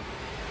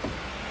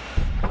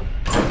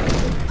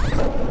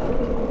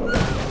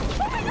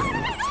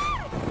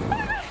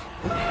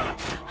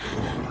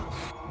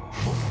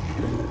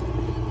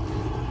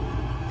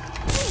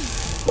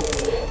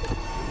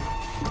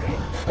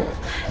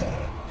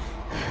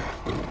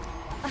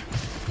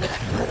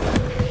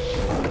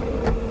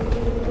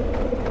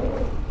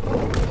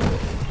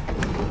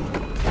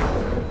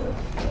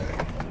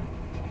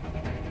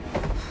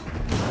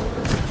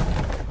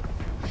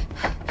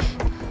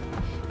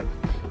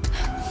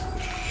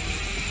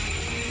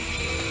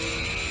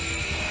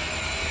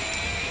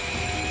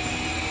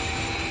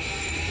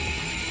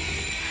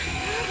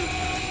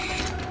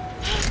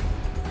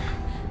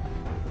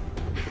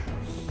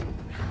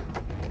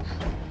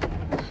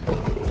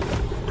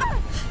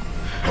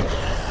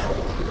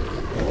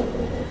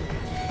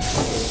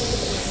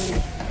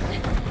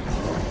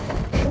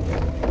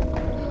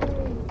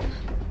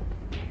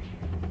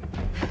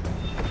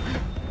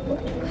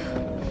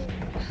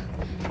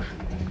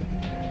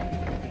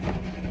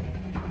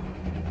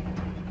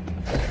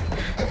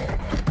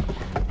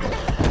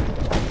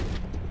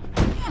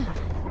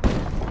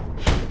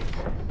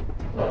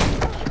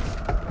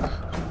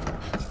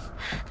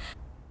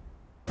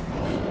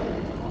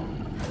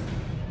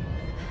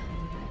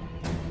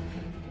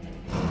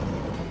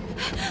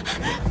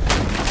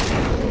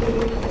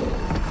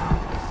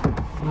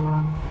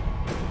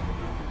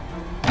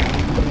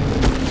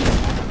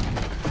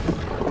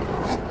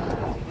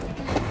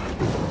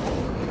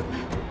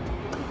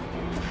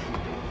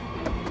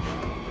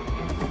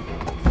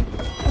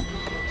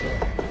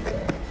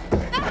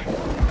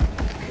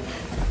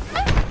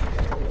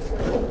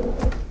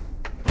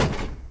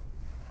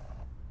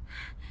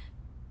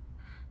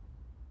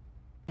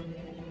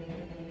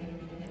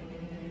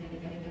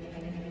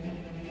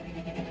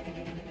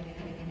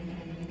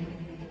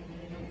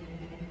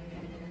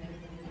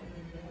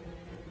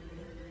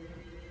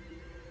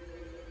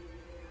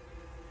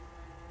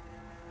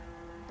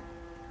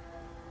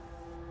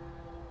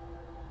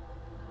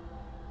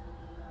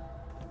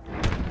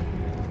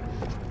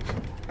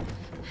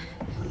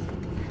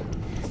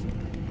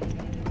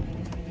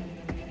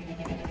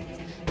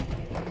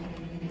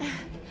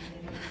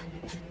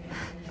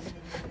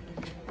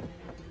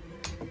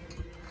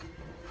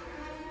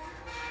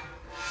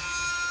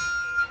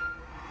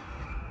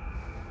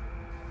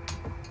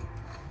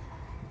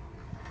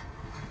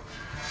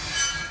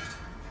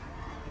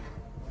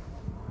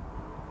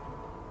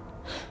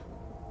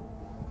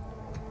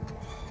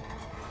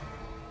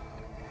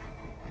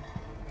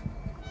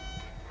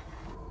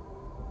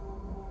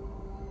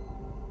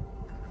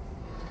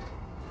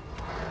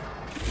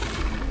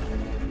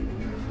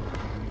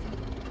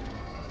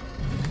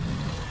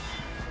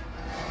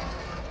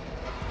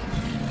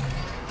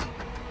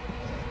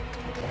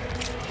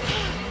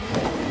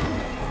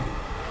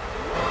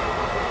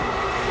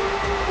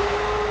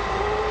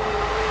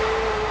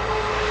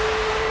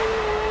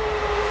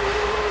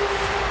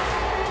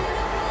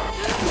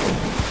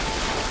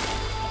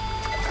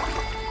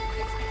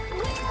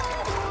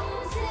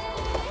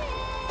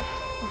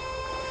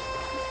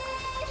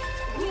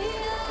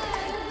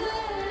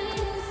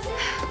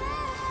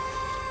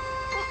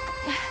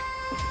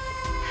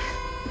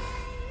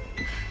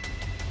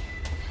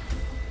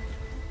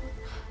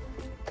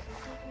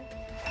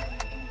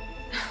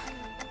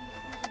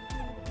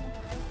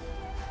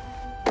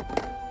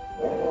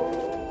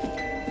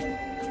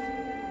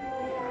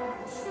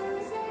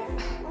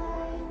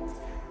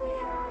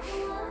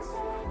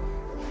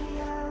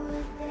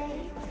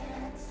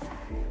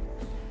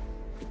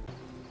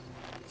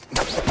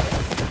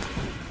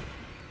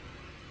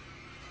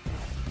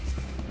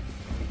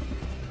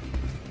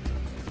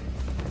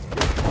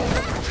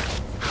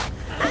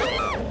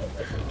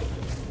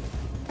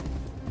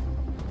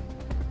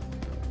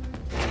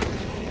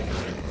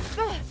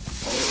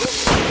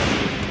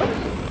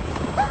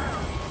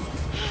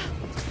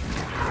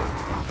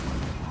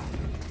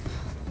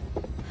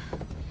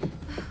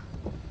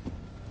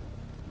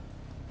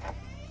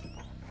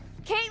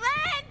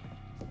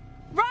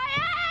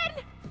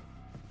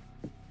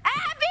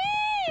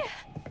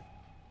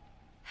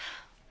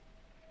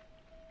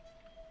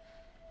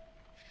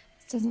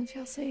 Doesn't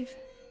feel safe.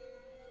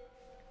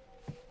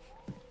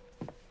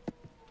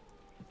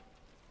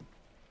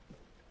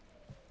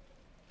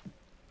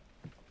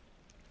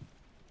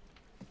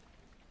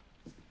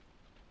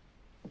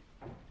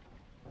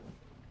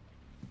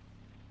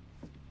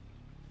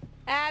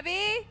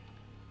 Abby?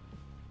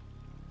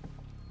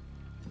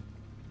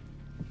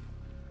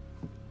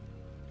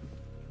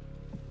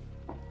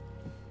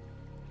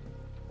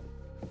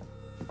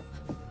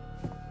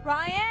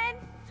 Ryan?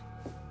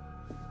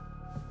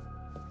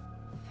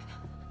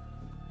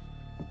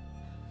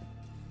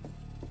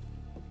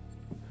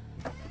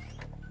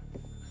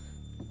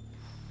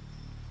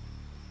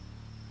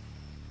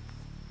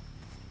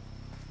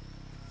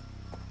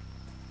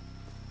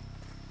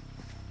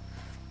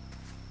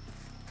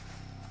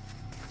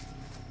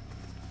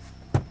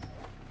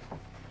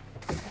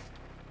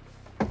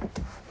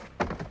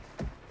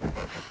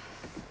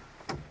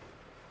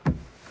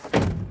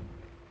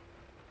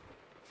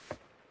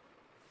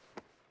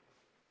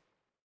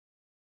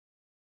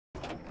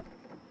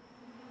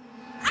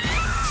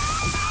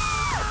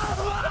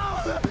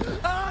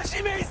 Oh,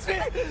 she makes me!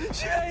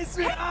 She makes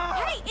me!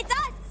 Ah! Hey, it's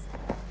us!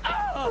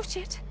 Oh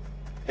shit.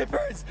 It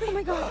burns! Oh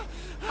my god.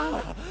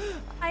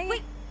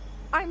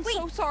 I'm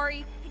so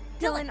sorry.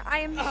 Dylan, I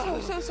am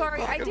so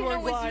sorry. I didn't know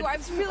it was you. I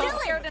was really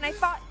scared and I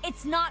thought...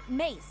 It's not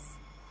mace.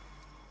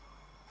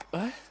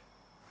 What?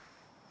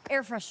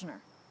 Air freshener.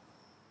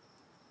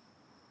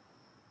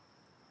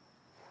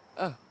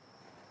 Oh.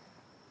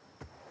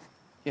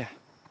 Yeah.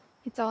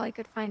 It's all I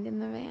could find in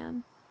the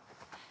van.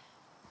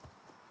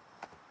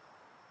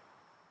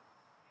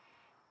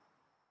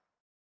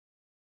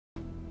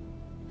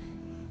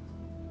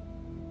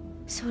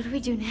 So what do we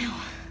do now?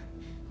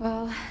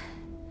 Well,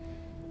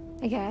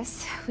 I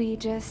guess we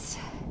just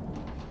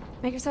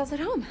make ourselves at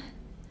home.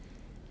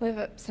 Whip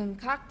up some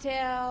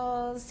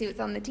cocktails, see what's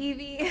on the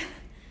TV.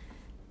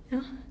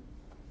 No?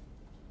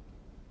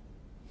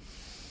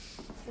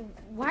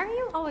 Why are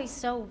you always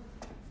so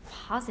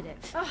positive?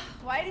 Ugh,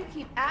 why do you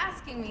keep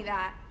asking me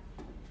that?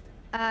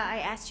 I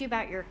asked you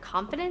about your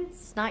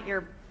confidence, not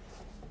your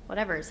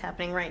whatever is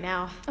happening right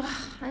now.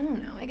 Ugh, I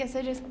don't know. I guess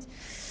I just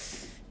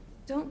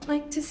don't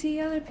like to see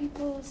other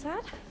people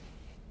sad.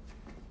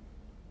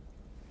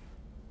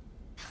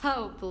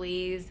 Oh,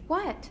 please.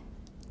 What?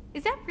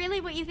 Is that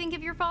really what you think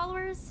of your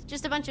followers?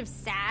 Just a bunch of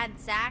sad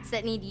sacks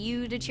that need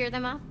you to cheer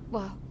them up?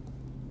 Well,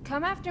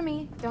 come after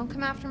me. Don't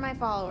come after my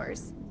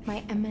followers.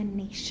 My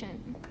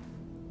emanation.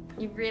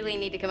 You really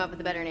need to come up with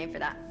a better name for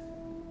that.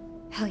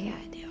 Hell yeah,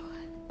 I do.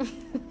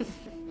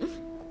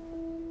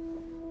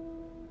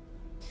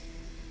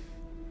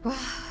 Well,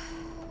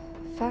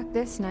 fuck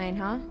this night,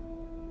 huh?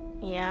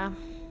 Yeah.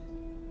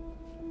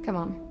 Come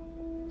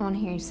on. I want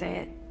to hear you say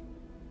it.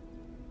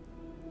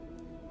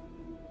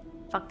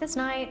 Fuck this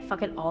night,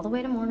 fuck it all the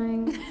way to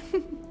morning.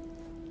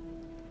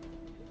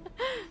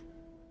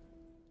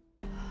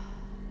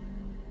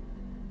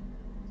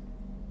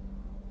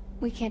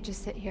 We can't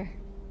just sit here.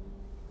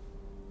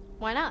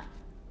 Why not?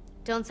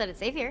 Dylan said it's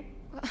safe here.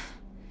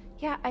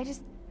 Yeah, I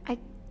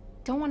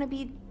don't want to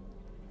be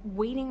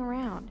waiting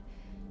around.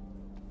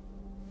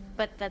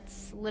 But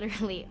that's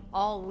literally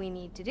all we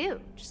need to do.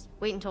 Just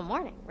wait until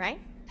morning, right?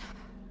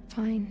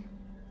 Fine.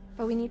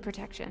 But we need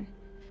protection.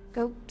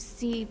 Go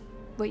see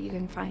what you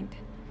can find.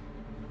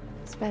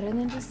 It's better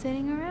than just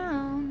sitting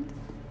around.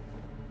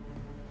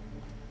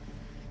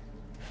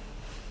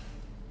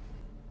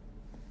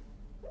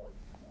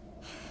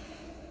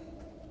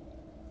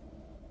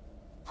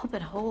 Hope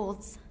it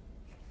holds.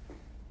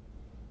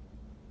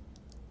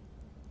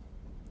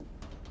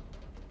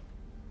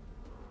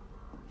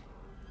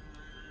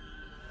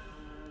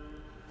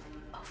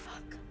 Oh,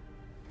 fuck.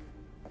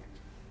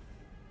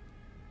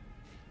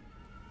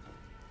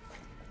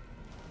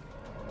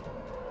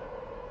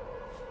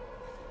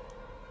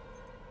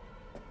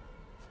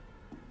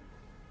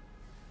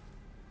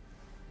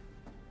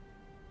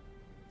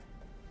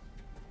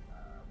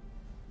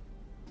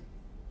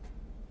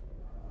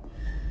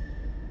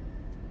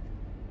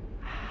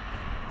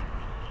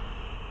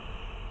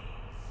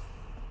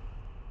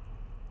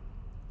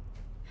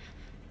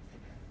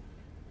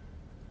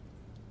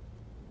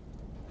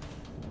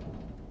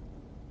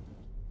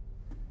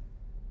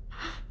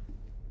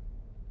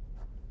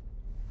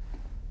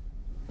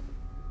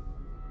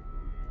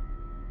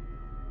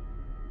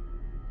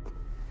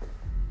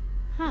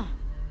 Huh.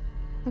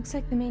 Looks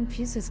like the main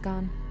fuse is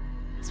gone.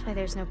 That's why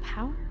there's no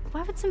power?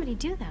 Why would somebody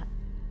do that?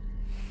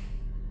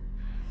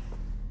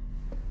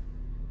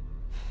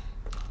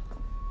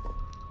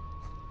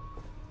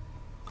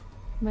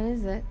 What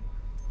is it?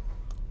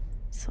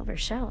 Silver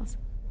shells.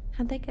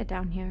 How'd they get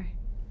down here?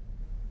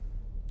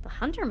 The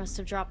hunter must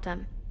have dropped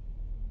them.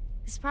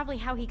 This is probably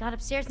how he got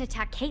upstairs and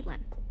attacked Caitlin.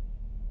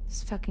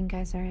 These fucking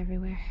guys are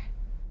everywhere.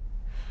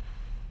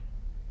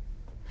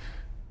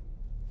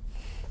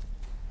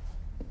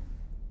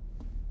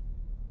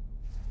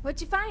 What'd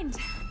you find?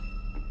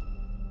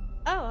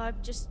 Oh, I'm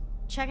just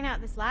checking out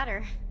this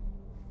ladder.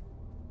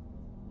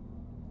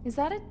 Is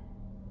that a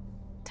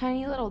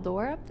tiny little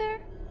door up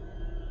there?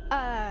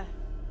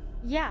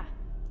 Yeah.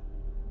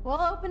 We'll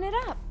open it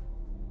up.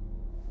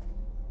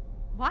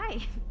 Why?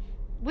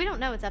 We don't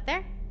know what's up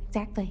there.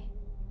 Exactly.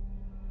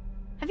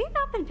 Have you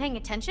not been paying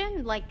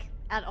attention, like,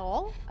 at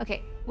all?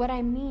 Okay, what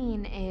I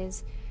mean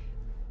is,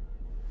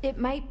 it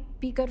might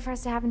be good for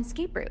us to have an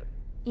escape route.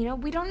 You know,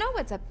 we don't know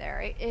what's up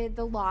there.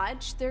 The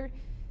lodge, there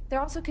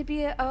also could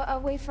be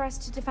a way for us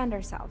to defend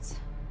ourselves.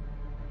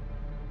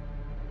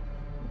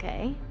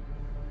 Okay.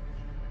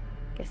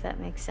 Guess that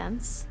makes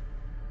sense.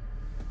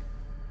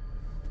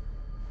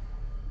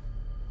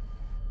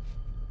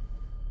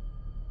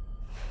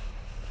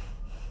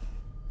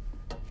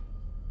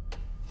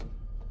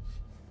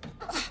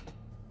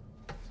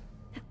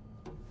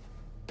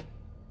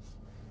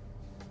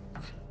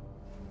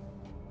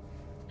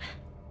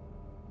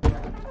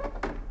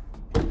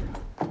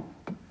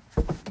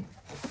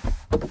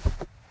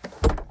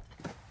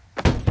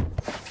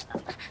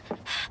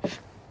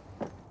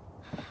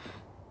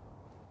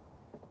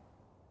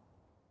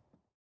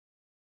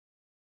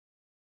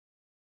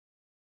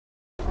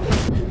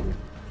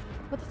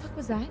 What the fuck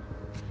was that?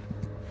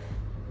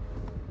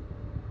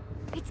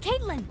 It's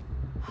Caitlin!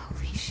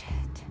 Holy shit.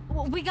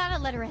 Well, we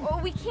gotta let her in. Oh,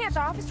 we can't. The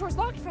office door's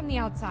locked from the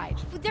outside.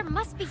 There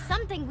must be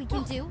something we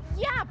can do.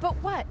 Yeah, but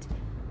what?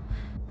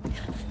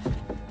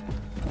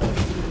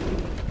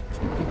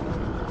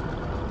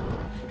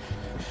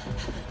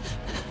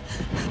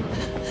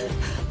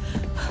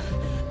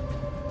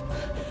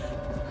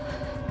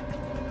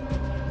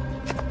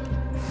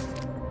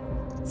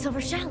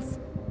 Silver shells.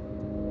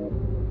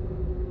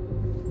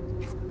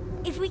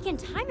 If we can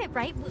time it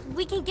right,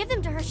 we can give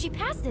them to her. She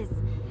passes.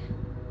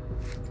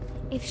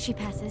 If she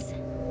passes.